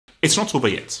It's not over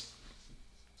yet,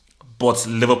 but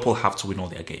Liverpool have to win all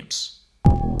their games.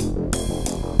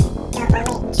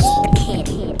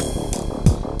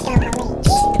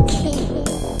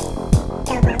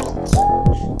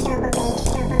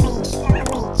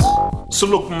 So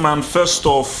look, man, first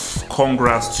off,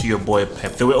 congrats to your boy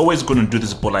Pep. They were always going to do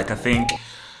this, but like I think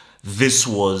this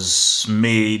was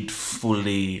made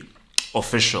fully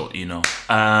official, you know.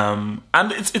 And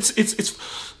it's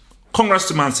congrats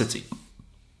to Man City.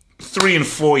 3 and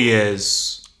 4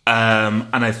 years, and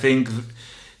I think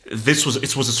it was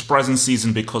a surprising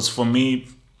season because for me,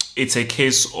 it's a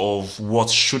case of what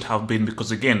should have been.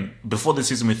 Because again, before the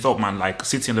season, we thought, man, like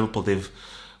City and Liverpool, they've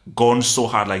gone so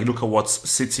hard. Like look at what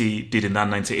City did in that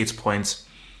 98-point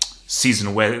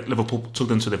season where Liverpool took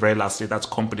them to the very last day. That's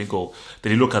company goal.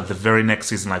 Then you look at the very next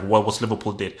season, like what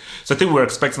Liverpool did. So I think we were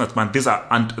expecting that, man.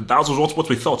 And that was what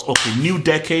we thought. Okay, new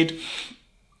decade.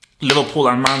 Liverpool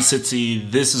and Man City,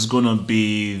 this is going to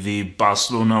be the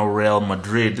Barcelona, Real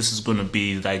Madrid. This is going to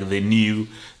be like the new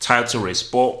title race.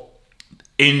 But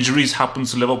injuries happened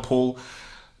to Liverpool.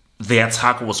 The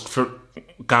attack was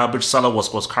garbage. Salah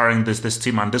was carrying this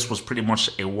team, and this was pretty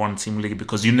much a one-team league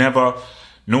because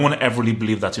no one ever really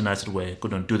believed that United were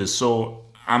going to do this. So,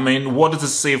 I mean, what does it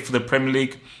say for the Premier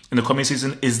League in the coming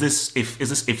season? Is this a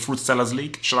fruit sellers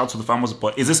league? Shout out to the farmers,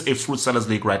 but is this a fruit sellers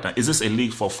league right now? Is this a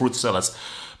league for fruit sellers?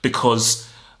 Because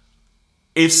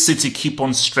if City keep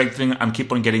on strengthening and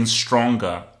keep on getting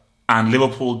stronger and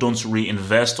Liverpool don't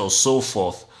reinvest or so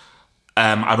forth,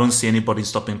 I don't see anybody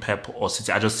stopping Pep or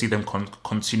City. I just see them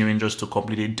continuing just to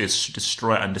completely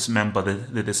destroy and dismember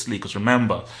this league. Because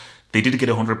remember, they did get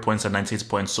 100 points and 98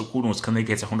 points. So who knows, can they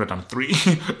get 103,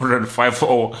 105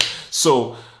 or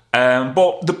so?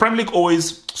 But the Premier League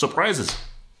always surprises.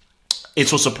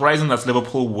 It was surprising that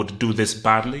Liverpool would do this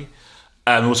badly.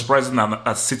 It was surprising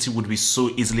that City would be so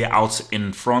easily out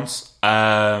in front.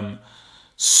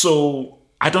 So,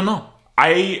 I don't know.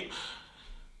 I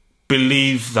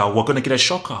believe that we're going to get a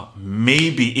shocker.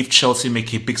 Maybe if Chelsea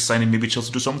make a big signing, maybe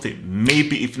Chelsea do something.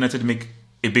 Maybe if United make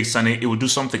a big signing, it will do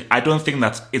something. I don't think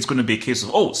that it's going to be a case of,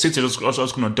 oh, City is also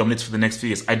going to dominate for the next few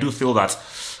years. I do feel that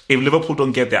if Liverpool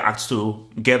don't get their acts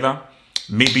together,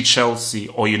 maybe Chelsea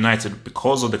or United,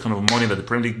 because of the kind of money that the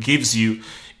Premier League gives you,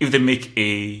 if they make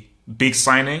a big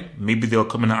signing, maybe they'll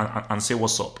come in and say,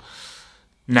 what's up?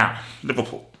 Now,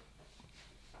 Liverpool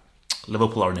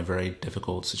are in a very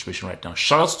difficult situation right now.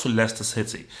 Shout out to Leicester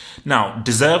City. Now,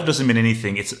 deserve doesn't mean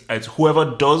anything. It's whoever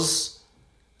does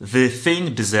the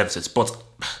thing deserves it. But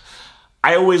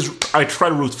I try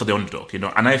to root for the underdog, you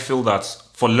know, and I feel that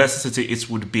for Leicester City, it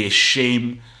would be a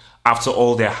shame after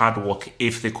all their hard work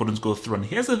if they couldn't go through. And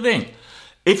here's the thing.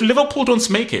 If Liverpool don't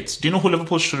make it, do you know who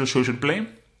Liverpool should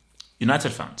blame?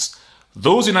 United fans.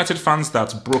 Those United fans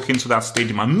that broke into that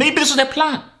stadium, and maybe this was their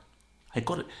plan. I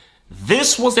got it.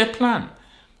 This was their plan.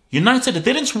 United,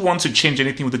 they didn't want to change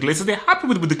anything with the Glazers. They're happy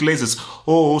with the Glazers.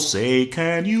 Oh, say,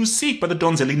 can you seek by the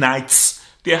Donzelli Knights?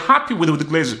 They're happy with the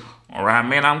Glazers. All right,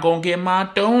 man, I'm going to get my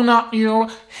donut, you know.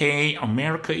 Hey,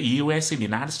 America, USA, the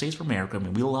United States of America,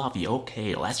 man, we love you.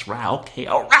 Okay, let's ride. Okay,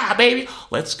 all right, baby.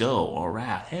 Let's go. All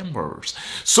right, hamburgers.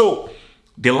 So,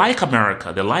 they like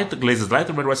America. They like the Glazers. They like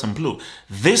the red, white, and blue.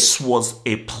 This was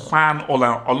a plan all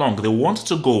along. They wanted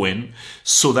to go in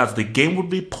so that the game would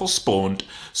be postponed.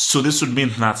 So this would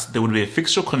mean that there would be a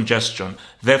fixture congestion.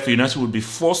 Therefore, United would be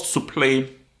forced to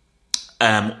play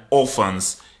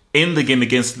orphans in the game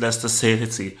against Leicester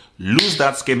City, lose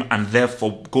that game, and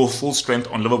therefore go full strength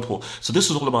on Liverpool. So this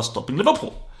was all about stopping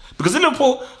Liverpool. Because if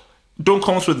Liverpool don't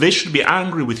come through, they should be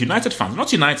angry with United fans.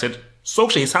 Not United.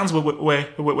 Solskjaer, his hands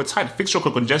were tied. Fixture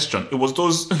congestion. It was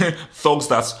those thugs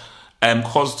that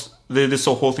caused this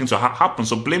whole thing to happen.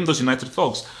 So blame those United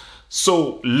thugs.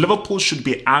 So Liverpool should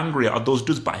be angry at those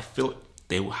dudes, but I feel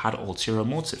they had ulterior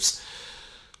motives.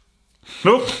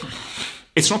 Look,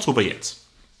 it's not over yet.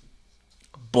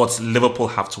 But Liverpool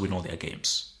have to win all their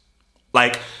games.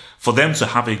 Like, for them to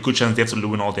have a good chance, they have to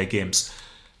win all their games.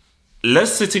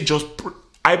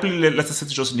 I believe Leicester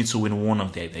City just need to win one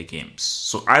of their games.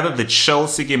 So either the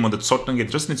Chelsea game or the Tottenham game,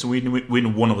 just need to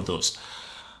win one of those.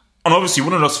 And obviously, you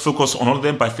want to just focus on all of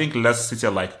them, but I think Leicester City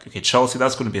are like, okay, Chelsea,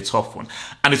 that's going to be a tough one.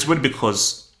 And it's weird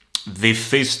because they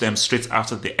faced them straight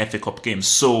after the FA Cup game.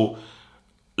 So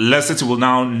Leicester City will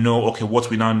now know, okay, what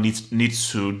we now need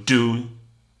to do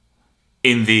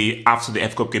after the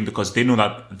FA Cup game, because they know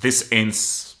that this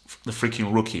ends the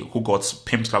freaking rookie who got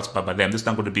pimped out by them.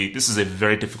 This is a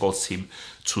very difficult team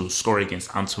to score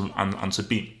against and to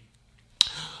beat.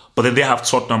 But then they have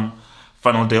Tottenham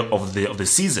final day of the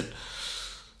season.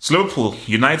 So Liverpool,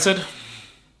 United,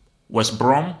 West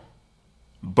Brom,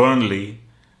 Burnley,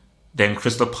 Then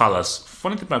Crystal Palace.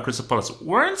 Funny thing about Crystal Palace,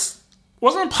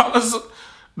 wasn't Palace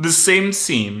the same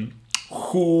team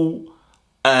who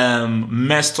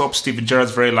messed up Steven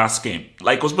Gerrard's very last game?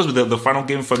 Like, it was supposed to be the final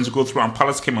game for them to go through, and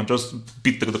Palace came and just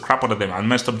beat the crap out of them and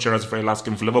messed up Gerrard's very last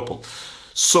game for Liverpool.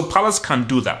 So Palace can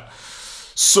do that.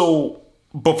 So,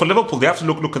 but for Liverpool, they have to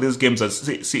look at these games as,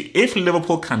 see, if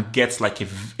Liverpool can get, like,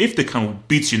 if they can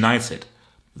beat United,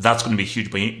 that's going to be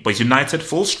huge. But United,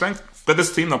 full strength, for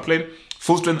this team that played,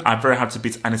 full strength are very hard to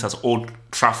beat, and it's at Old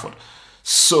Trafford.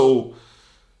 So,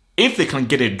 if they can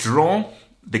get a draw,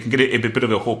 they can get a bit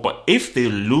of a hope. But if they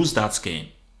lose that game,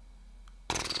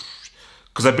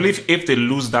 because I believe if they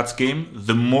lose that game,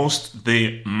 the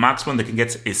maximum they can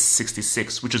get is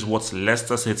 66, which is what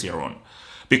Leicester City are on.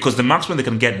 Because the maximum they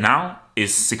can get now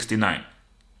is 69.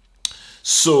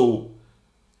 So,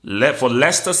 for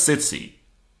Leicester City,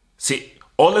 see,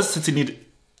 all Leicester City need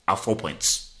are 4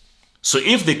 points. So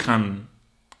if they can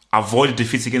avoid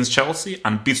defeat against Chelsea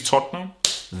and beat Tottenham,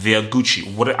 they are Gucci.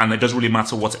 And it doesn't really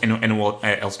matter what anyone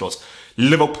else does.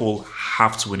 Liverpool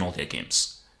have to win all their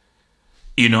games.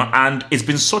 You know, and it's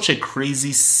been such a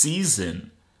crazy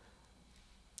season.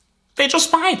 They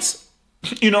just might.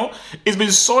 You know, it's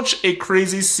been such a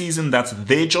crazy season that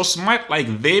they just might,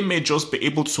 like, they may just be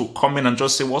able to come in and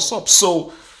just say, what's up?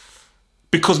 So,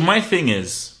 because my thing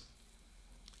is,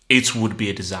 it would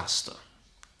be a disaster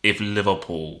if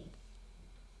Liverpool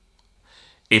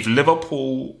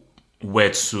were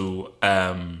to,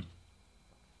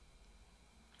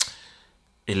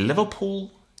 if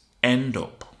Liverpool end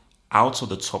up out of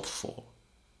the top 4,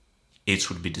 it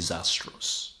would be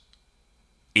disastrous.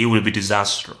 It would be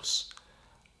disastrous.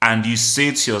 And you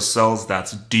say to yourselves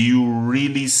that, do you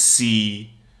really see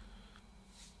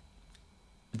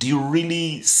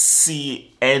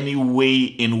any way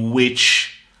in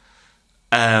which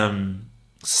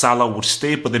Salah would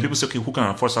stay? But then people say, okay, who can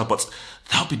afford Salah? But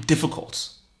that would be difficult.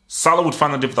 Salah would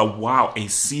find it difficult. Wow, a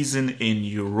season in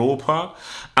Europa.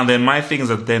 And then my thing is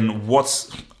that then what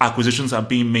acquisitions are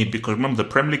being made? Because remember, the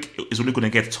Premier League is only going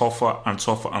to get tougher and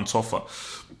tougher and tougher.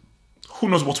 Who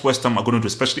knows what West Ham are going to do,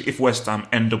 especially if West Ham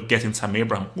end up getting Sam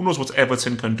Abraham. Who knows what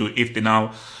Everton can do if they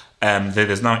now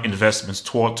there's now investments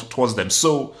towards them.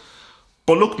 So,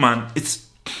 but look, man, it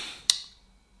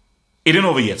ain't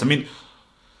over yet. I mean,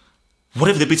 what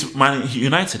if they beat Man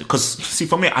United? Because, see,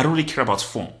 for me, I don't really care about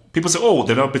form. People say, oh,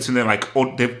 they're not beating them, like, oh,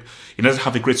 United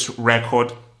have a great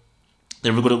record.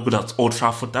 They're really good at Old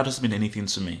Trafford. That doesn't mean anything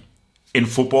to me. In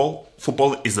football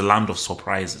is the land of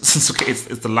surprises. It's okay. It's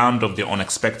the land of the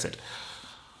unexpected.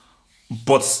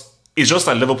 But it's just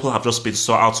that Liverpool have just been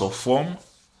so out of form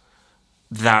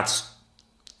that,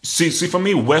 see for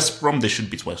me, West Brom, they should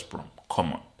beat West Brom.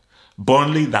 Come on.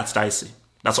 Burnley, that's dicey.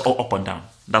 That's all up and down.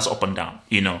 That's up and down,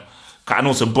 you know. And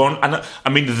also, I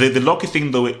mean, the lucky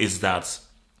thing, though, is that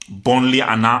Burnley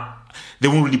are not, they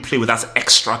won't really play with that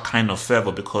extra kind of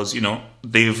fervor because, you know,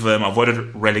 they've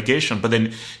avoided relegation. But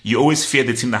then you always fear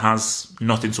the team that has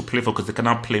nothing to play for because they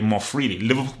cannot play more freely.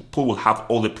 Liverpool will have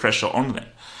all the pressure on them.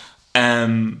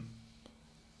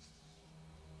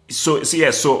 So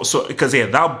because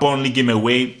that Burnley game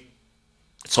away,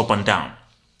 it's up and down.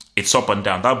 It's up and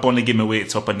down. That Burnley game away,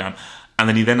 it's up and down. And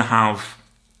then you then have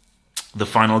the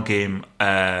final game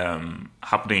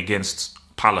happening against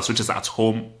Palace, which is at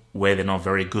home, where they're not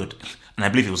very good. And I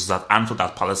believe it was at Anfield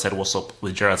that Palace said what's up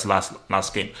with Gerrard's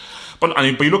last game. But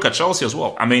you look at Chelsea as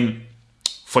well. I mean,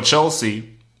 for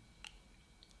Chelsea,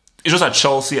 it's just that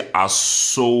Chelsea are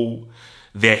so,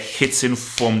 they're hitting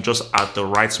form just at the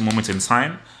right moment in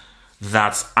time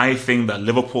that I think that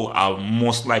Liverpool are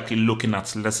most likely looking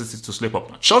at Leicester City to slip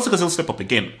up. Chelsea can still slip up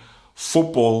again.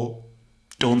 Football,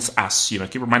 don't assume. I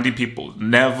keep reminding people,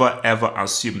 never ever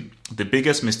assume. The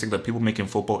biggest mistake that people make in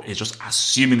football is just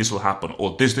assuming this will happen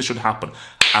or this should happen,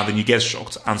 and then you get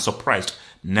shocked and surprised.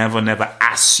 Never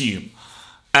assume.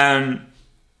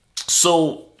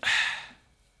 So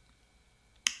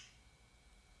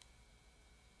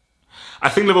I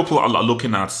think Liverpool are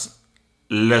looking at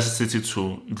Leicester City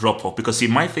to drop off because, see,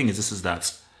 my thing is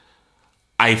that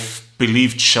I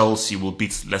believe Chelsea will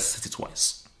beat Leicester City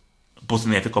twice, both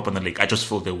in the FA Cup and the league. I just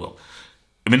feel they will.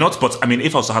 I mean, not, but I mean,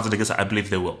 if I was to hazard a guess, I believe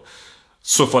they will.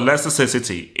 So for Leicester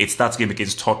City, it's that game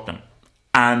against Tottenham.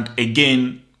 And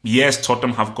again, yes,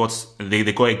 Tottenham have got, they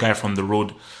got a guy from the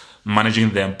road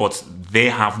managing them, but they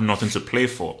have nothing to play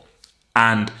for.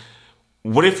 And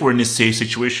what if we're in a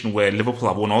situation where Liverpool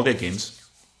have won all their games,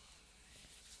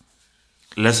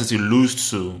 Leicester City lose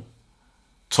to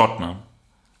Tottenham,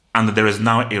 and that there is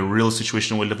now a real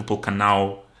situation where Liverpool can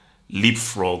now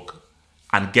leapfrog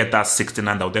and get that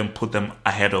 69 that will then put them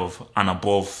ahead of and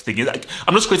above thinking.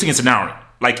 I'm just creating a scenario.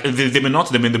 Like they may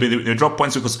not, they may drop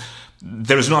points because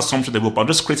there is no assumption they will. But I'm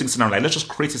just creating a scenario. Like, let's just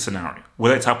create a scenario,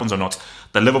 whether it happens or not.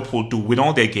 That Liverpool do win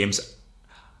all their games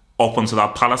up until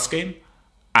that Palace game,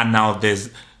 and now there's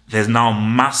now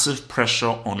massive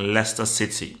pressure on Leicester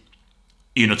City,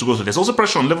 to go through. There's also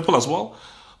pressure on Liverpool as well,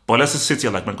 but Leicester City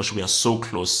are like, man, gosh, we are so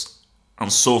close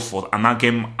and so forth, and that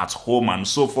game at home and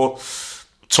so forth.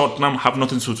 Tottenham have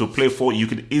nothing to play for. You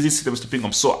could easily see them stepping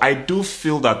up. So I do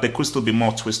feel that there could still be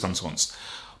more twists and turns.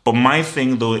 But my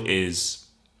thing though is,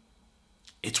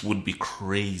 it would be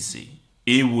crazy.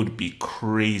 It would be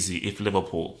crazy if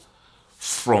Liverpool,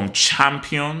 from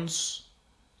champions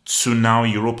to now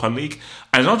Europa League,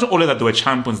 and it's not only that they were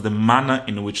champions, the manner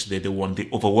in which they won, the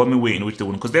overwhelming way in which they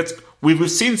won, because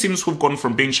we've seen teams who've gone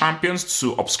from being champions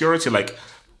to obscurity. Like,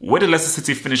 where did Leicester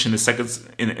City finish in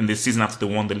the season after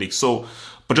they won the league? So,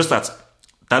 but just that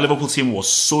Liverpool team was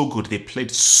so good. They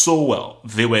played so well.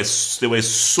 They were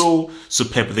so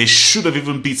superb. They should have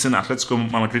even beaten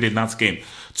Atletico Madrid in that game.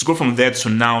 To go from there to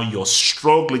now, you're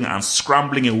struggling and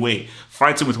scrambling away,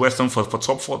 fighting with West Ham for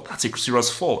top four. That's a serious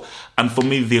fall. And for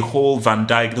me, the whole Van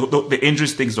Dijk, the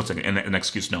injuries thing is not an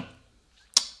excuse. No,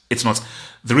 it's not.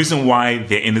 The reason why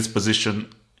they're in this position,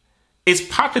 it's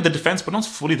partly the defense, but not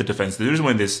fully the defense. The reason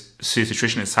why this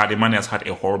situation is Sadio Mane has had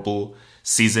a horrible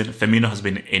season. Firmino has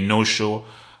been a no-show.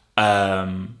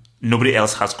 Nobody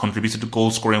else has contributed to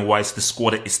goal scoring wise. The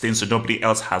squad is thin, so nobody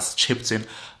else has chipped in,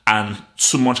 and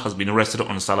too much has been rested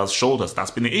on Salah's shoulders.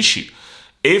 That's been the issue.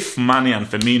 If Mane and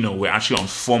Firmino were actually on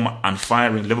form and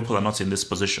firing, Liverpool are not in this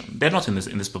position. They're not in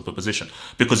this position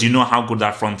because you know how good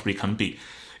that front three can be.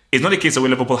 It's not a case of where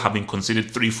Liverpool have been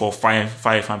conceded 3, 4,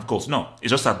 5 goals. No,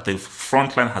 it's just that the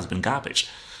front line has been garbage.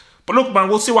 But look, man,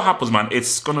 we'll see what happens, man.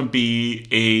 It's gonna be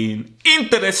an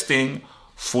interesting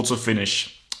photo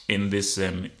finish in this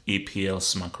EPL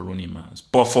Smackaroni, man.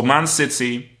 But for Man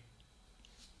City,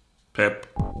 Pep,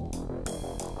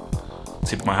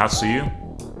 tip my hat to you.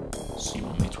 See you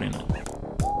on May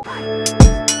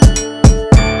 29th.